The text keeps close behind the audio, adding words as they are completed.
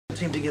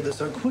Team together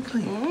so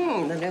quickly.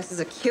 The nurses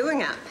are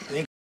queuing up.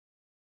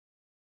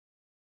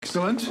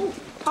 Excellent.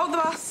 Hold the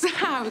bus.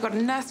 We've got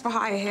a nurse for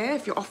hire here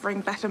if you're offering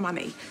better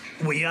money.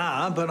 We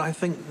are, but I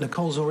think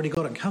Nicole's already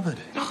got it covered.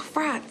 Oh,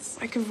 frats.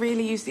 I could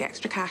really use the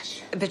extra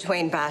cash.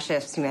 Between bar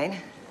shifts, you mean?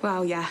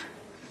 Well, yeah.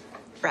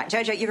 Right,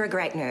 Jojo, you're a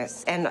great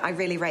nurse, and I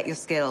really rate your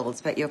skills,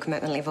 but your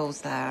commitment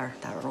levels, they're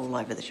all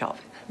over the shop.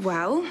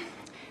 Well,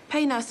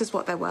 pay nurses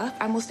what they're worth,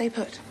 and we'll stay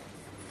put.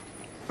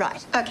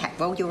 Right, okay,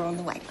 well, you're on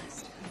the wait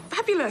list.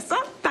 Fabulous.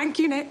 Oh, thank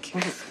you, Nick.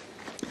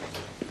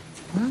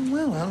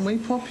 Well, aren't we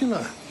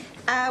popular?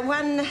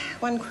 One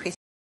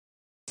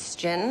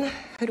question.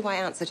 Who do I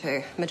answer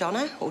to?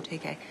 Madonna or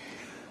TK?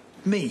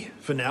 Me,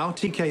 for now.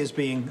 TK is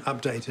being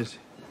updated.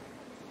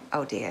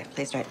 Oh, dear.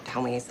 Please don't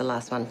tell me he's the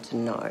last one to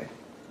know.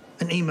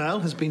 An email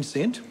has been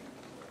sent.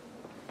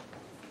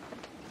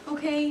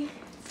 Okay,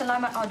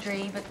 Salamat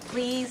Audrey, but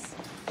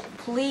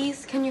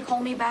please, can you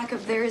call me back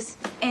if there's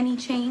any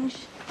change?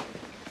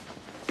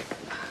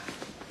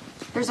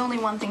 There's only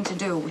one thing to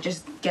do.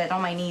 Just get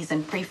on my knees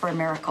and pray for a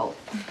miracle.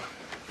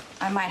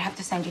 I might have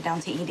to send you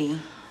down to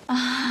ED.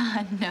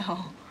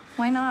 No.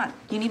 Why not?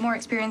 You need more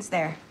experience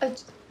there.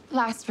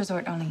 Last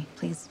resort only,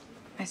 please.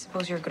 I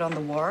suppose you're good on the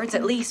wards.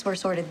 At least we're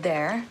sorted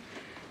there.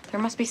 There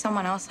must be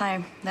someone else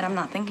that I'm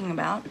not thinking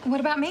about.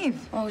 What about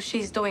Maeve? Oh,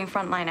 she's doing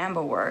frontline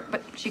amber work,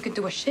 but she could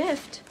do a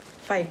shift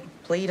if I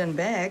plead and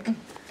beg.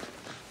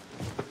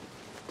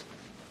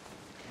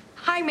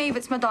 Hi, Maeve,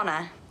 it's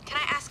Madonna. Can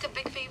I ask a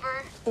big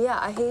favor? Yeah,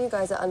 I hear you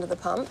guys are under the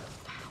pump.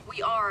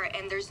 We are,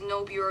 and there's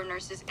no bureau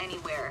nurses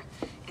anywhere.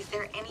 Is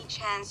there any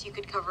chance you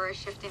could cover a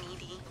shift in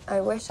ED?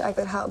 I wish I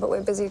could help, but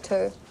we're busy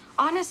too.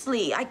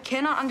 Honestly, I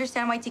cannot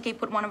understand why TK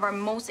put one of our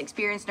most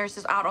experienced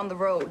nurses out on the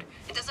road.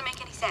 It doesn't make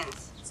any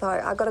sense.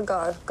 Sorry, I gotta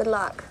go. Good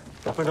luck.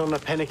 Madonna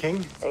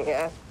panicking. There you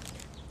go.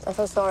 I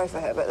feel sorry for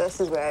her, but this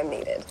is where I'm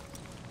needed.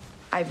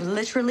 I've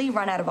literally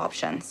run out of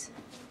options.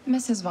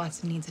 Mrs.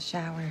 Watson needs a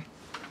shower.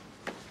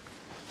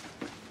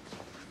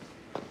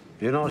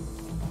 You're not...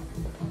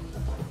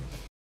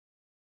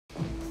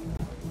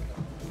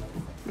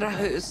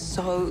 Rahu is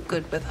so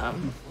good with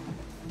him.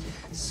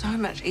 So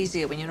much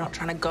easier when you're not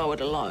trying to go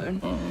it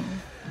alone.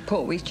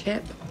 Poor wee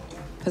chap.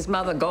 His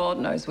mother, God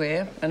knows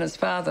where, and his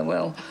father,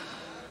 well,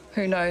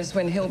 who knows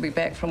when he'll be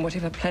back from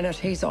whatever planet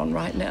he's on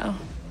right now.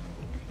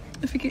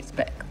 If he gets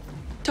back.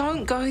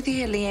 Don't go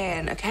there,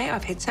 Leanne, okay?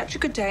 I've had such a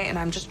good day and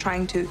I'm just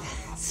trying to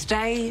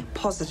stay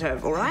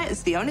positive, all right?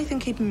 It's the only thing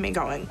keeping me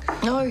going.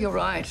 No, you're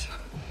right.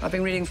 I've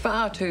been reading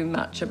far too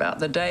much about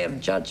the day of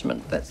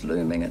judgment that's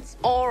looming. It's...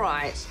 All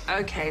right.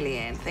 Okay,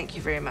 Leanne, thank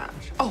you very much.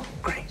 Oh,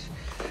 great.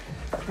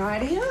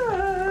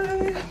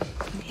 Rightio.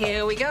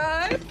 Here we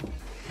go.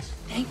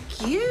 Thank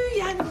you,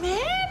 young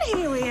man.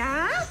 Here we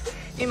are.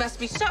 You must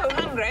be so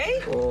hungry.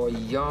 Oh,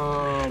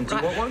 yum. Do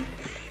you want one?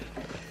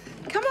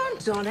 Come on,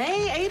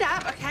 Donny, eat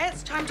up, okay?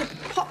 It's time to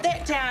pop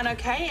that down,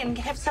 okay? And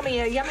have some of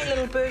your yummy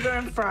little burger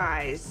and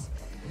fries.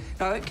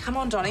 No, come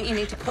on, Donny, you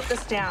need to put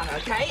this down,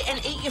 okay? And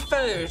eat your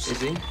food.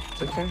 Is he?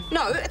 It's okay?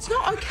 No, it's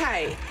not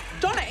okay.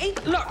 Donny,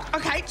 look,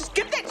 okay, just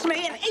give that to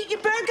me and eat your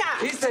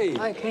burger. Is he?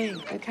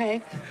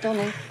 Okay.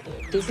 Donny,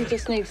 Dizzy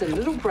just needs a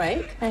little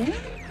break, eh?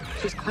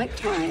 She's quite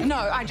tired. No,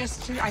 I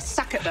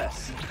suck at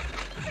this.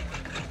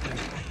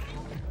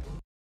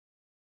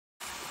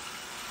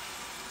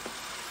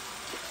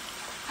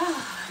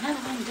 Another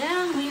one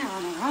down. We are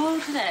on a roll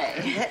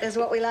today. That is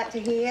what we like to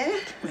hear.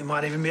 We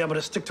might even be able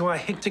to stick to our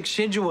hectic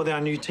schedule with our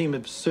new team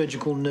of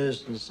surgical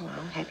nurses. Well,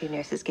 happy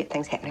nurses get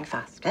things happening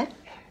faster.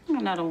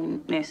 Not all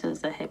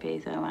nurses are happy,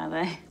 though, are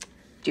they?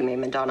 Do you mean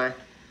Madonna?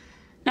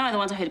 No, the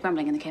ones I heard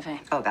grumbling in the cafe.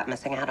 Oh, about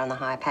missing out on the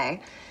higher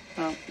pay?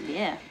 Well,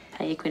 yeah,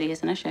 pay equity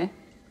is an issue.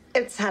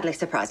 It's hardly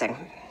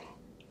surprising.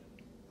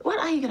 What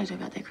are you going to do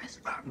about that, Chris?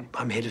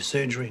 I'm head of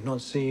surgery, not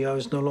CEO.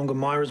 It's no longer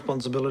my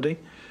responsibility.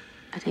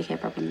 I take care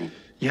problem then.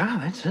 Yeah,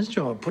 that's his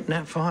job, putting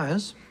out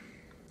fires.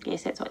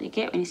 Guess that's what you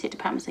get when you set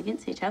departments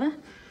against each other.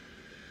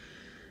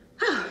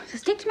 Oh, so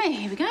stick to me.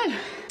 Here we go.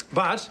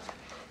 But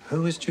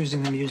who is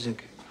choosing the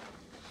music?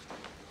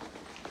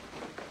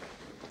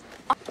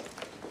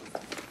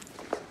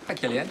 Hi,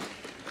 Kellyanne.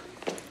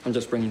 I'm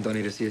just bringing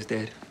Donny to see his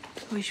dad.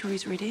 Are you sure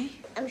he's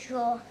ready? I'm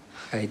sure.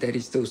 Hey,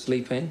 Daddy's still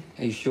sleeping.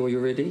 Are you sure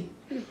you're ready?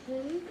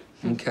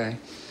 Mm-hmm. Okay,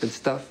 good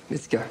stuff.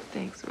 Let's go.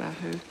 Thanks,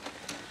 Rahu.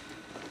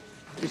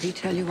 Did he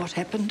tell you what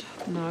happened?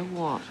 No,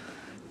 what?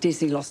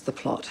 Dizzy lost the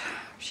plot.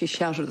 She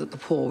shouted at the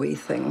poor wee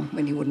thing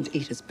when he wouldn't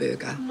eat his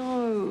burger.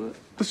 No.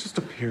 It's just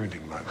a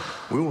parenting moment.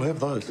 We all have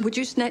those. Would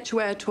you snatch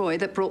away a toy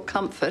that brought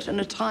comfort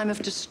in a time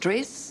of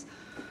distress?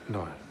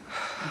 No.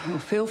 Well,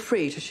 feel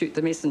free to shoot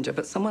the messenger,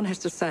 but someone has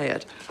to say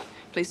it.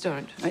 Please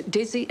don't.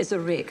 Dizzy is a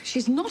wreck.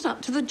 She's not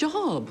up to the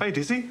job. Hey,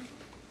 Dizzy.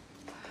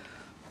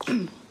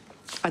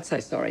 I'd say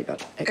sorry,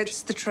 but...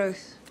 It's the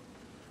truth.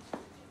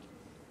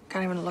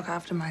 Can't even look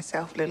after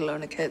myself, let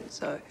alone a kid,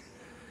 so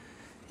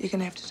you're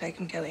gonna have to take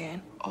him,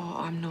 Kellyanne. Oh,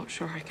 I'm not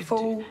sure I could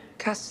Full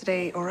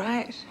custody, all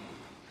right?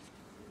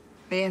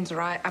 Leanne's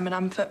right. I'm an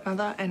unfit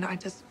mother, and I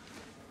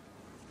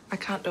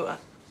can't do it.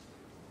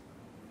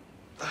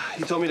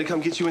 You told me to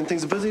come get you when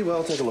things are busy. Well,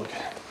 I'll take a look.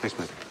 Thanks,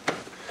 mate.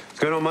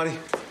 Going on, Marty?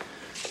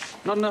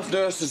 Not enough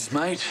nurses,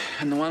 mate.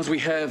 And the ones we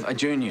have are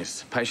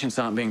juniors. Patients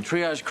aren't being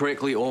triaged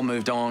correctly or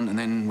moved on, and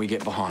then we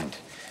get behind.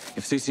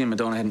 If Cece and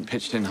Madonna hadn't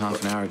pitched in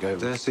half an hour ago...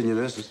 They're senior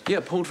nurses.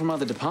 Yeah, pulled from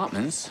other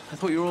departments. I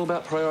thought you were all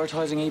about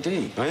prioritising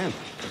ED. I am.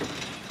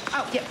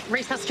 Oh, yep.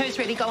 Resuscitator's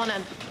ready. Go on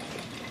in.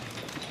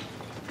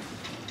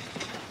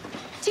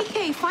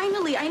 TK,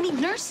 finally, I need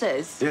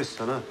nurses. Yes,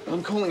 I know.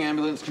 I'm calling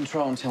ambulance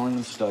control and telling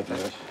them to stop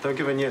it. Don't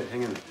give in yet.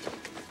 Hang in.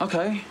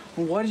 Okay.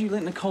 Well, why did you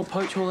let Nicole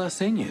poach all our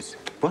seniors?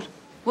 What?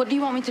 What do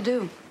you want me to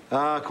do?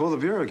 Call the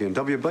Bureau again.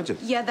 Double your budget.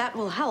 Yeah, that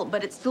will help,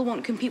 but it still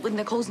won't compete with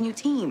Nicole's new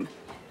team.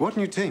 What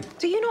new team?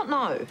 Do you not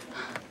know?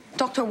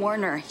 Dr.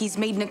 Warner, he's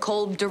made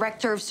Nicole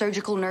director of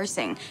surgical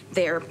nursing.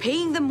 They're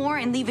paying them more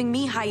and leaving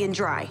me high and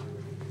dry.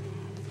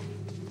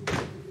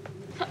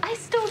 I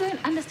still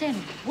don't understand.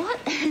 What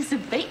is a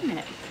beat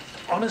net?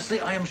 Honestly,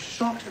 I am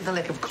shocked at the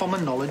lack of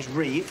common knowledge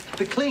re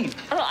the clean.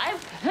 Oh,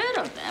 I've heard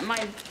of them.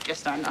 I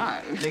just don't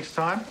know. Next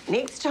time?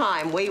 Next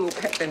time, we will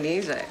pick the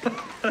music.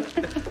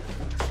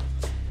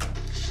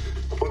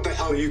 What the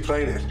hell are you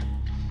playing at?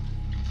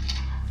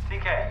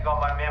 TK, you got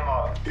my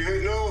memo. You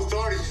have no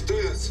authority to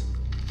do this.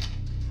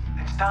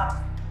 It's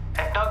done.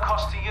 At no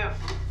cost to you.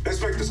 Let's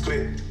make this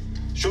clear.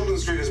 Shortland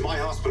Street is my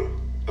hospital,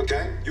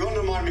 okay? You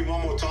undermine me one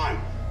more time,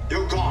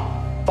 you're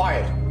gone.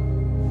 Fired.